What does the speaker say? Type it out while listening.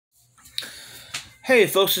Hey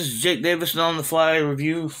folks, this is Jake Davis, and On the Fly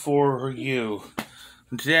review for you.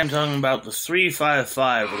 And today I'm talking about the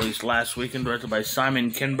 355, released last week and directed by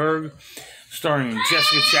Simon Kinberg, starring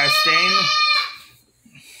Jessica Chastain,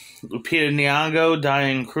 Lupita Nyong'o,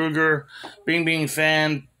 Diane Kruger, Bing Bing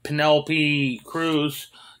Fan, Penelope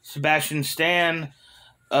Cruz, Sebastian Stan,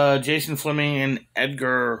 Jason Fleming, and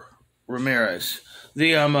Edgar Ramirez.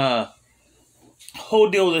 The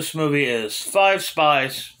whole deal with this movie is 5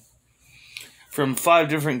 spies from 5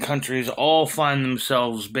 different countries all find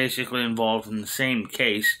themselves basically involved in the same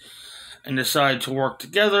case and decide to work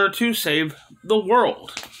together to save the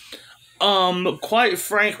world. Quite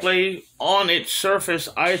frankly, on its surface,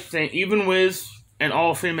 I think, even with an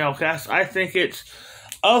all-female cast, I think it's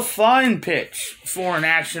a fine pitch for an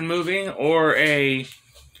action movie or a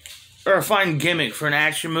fine gimmick for an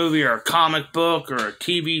action movie or a comic book or a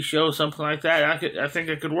TV show, something like that. I think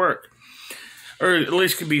it could work. Or at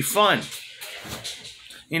least could be fun.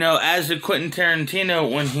 You know, as did Quentin Tarantino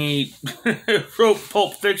when he wrote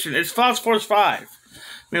Pulp Fiction. It's Fox Force 5. I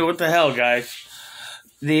mean, what the hell, guys?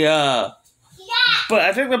 But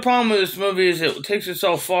I think the problem with this movie is it takes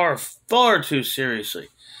itself far too seriously.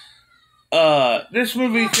 This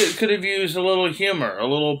movie could have used a little humor, a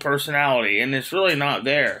little personality, and it's really not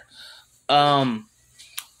there.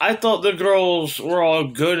 I thought the girls were all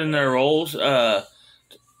good in their roles.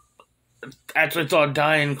 Actually thought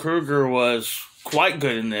Diane Kruger was quite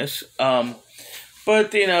good in this.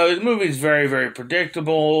 But, you know, the movie's very, very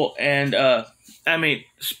predictable. And, I mean,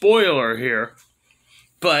 spoiler here.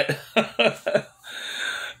 But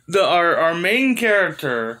our main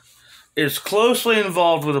character is closely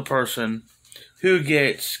involved with a person who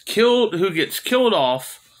gets killed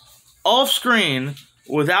off screen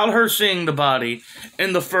without her seeing the body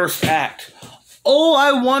in the first act. Oh,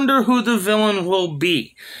 I wonder who the villain will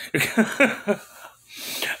be.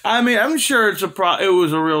 I mean, I'm sure it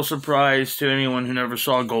was a real surprise to anyone who never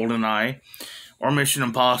saw GoldenEye, or Mission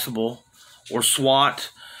Impossible, or SWAT,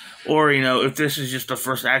 or, you know, if this is just the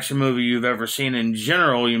first action movie you've ever seen in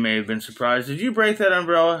general, you may have been surprised. Did you break that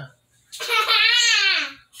umbrella?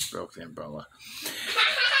 She broke the umbrella.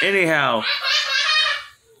 Anyhow,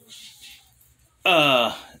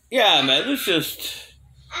 yeah, man, it's just...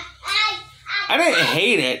 I didn't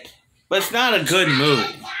hate it, but it's not a good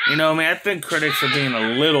movie. You know, I mean, I think critics are being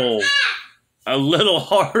a little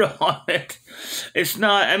hard on it. It's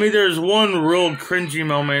not, I mean, there's one real cringy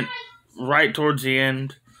moment right towards the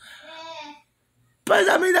end. But,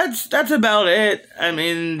 I mean, that's about it. I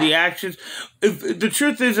mean, the actions. The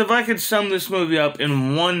truth is, if I could sum this movie up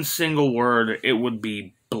in one single word, it would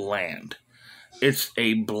be bland. It's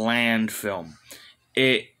a bland film.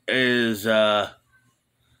 It is,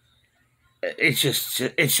 it's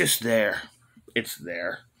just there. It's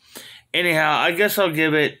there. Anyhow, I guess I'll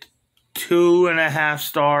give it 2.5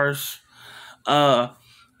 stars. I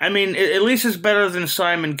mean, at least it's better than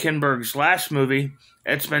Simon Kinberg's last movie,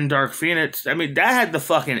 X-Men Dark Phoenix. I mean, that had the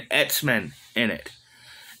fucking X-Men in it.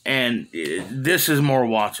 And this is more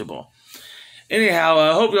watchable. Anyhow,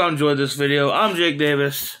 I hope y'all enjoyed this video. I'm Jake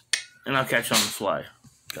Davis, and I'll catch you on the fly.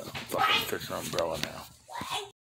 Gotta fucking fix an umbrella now.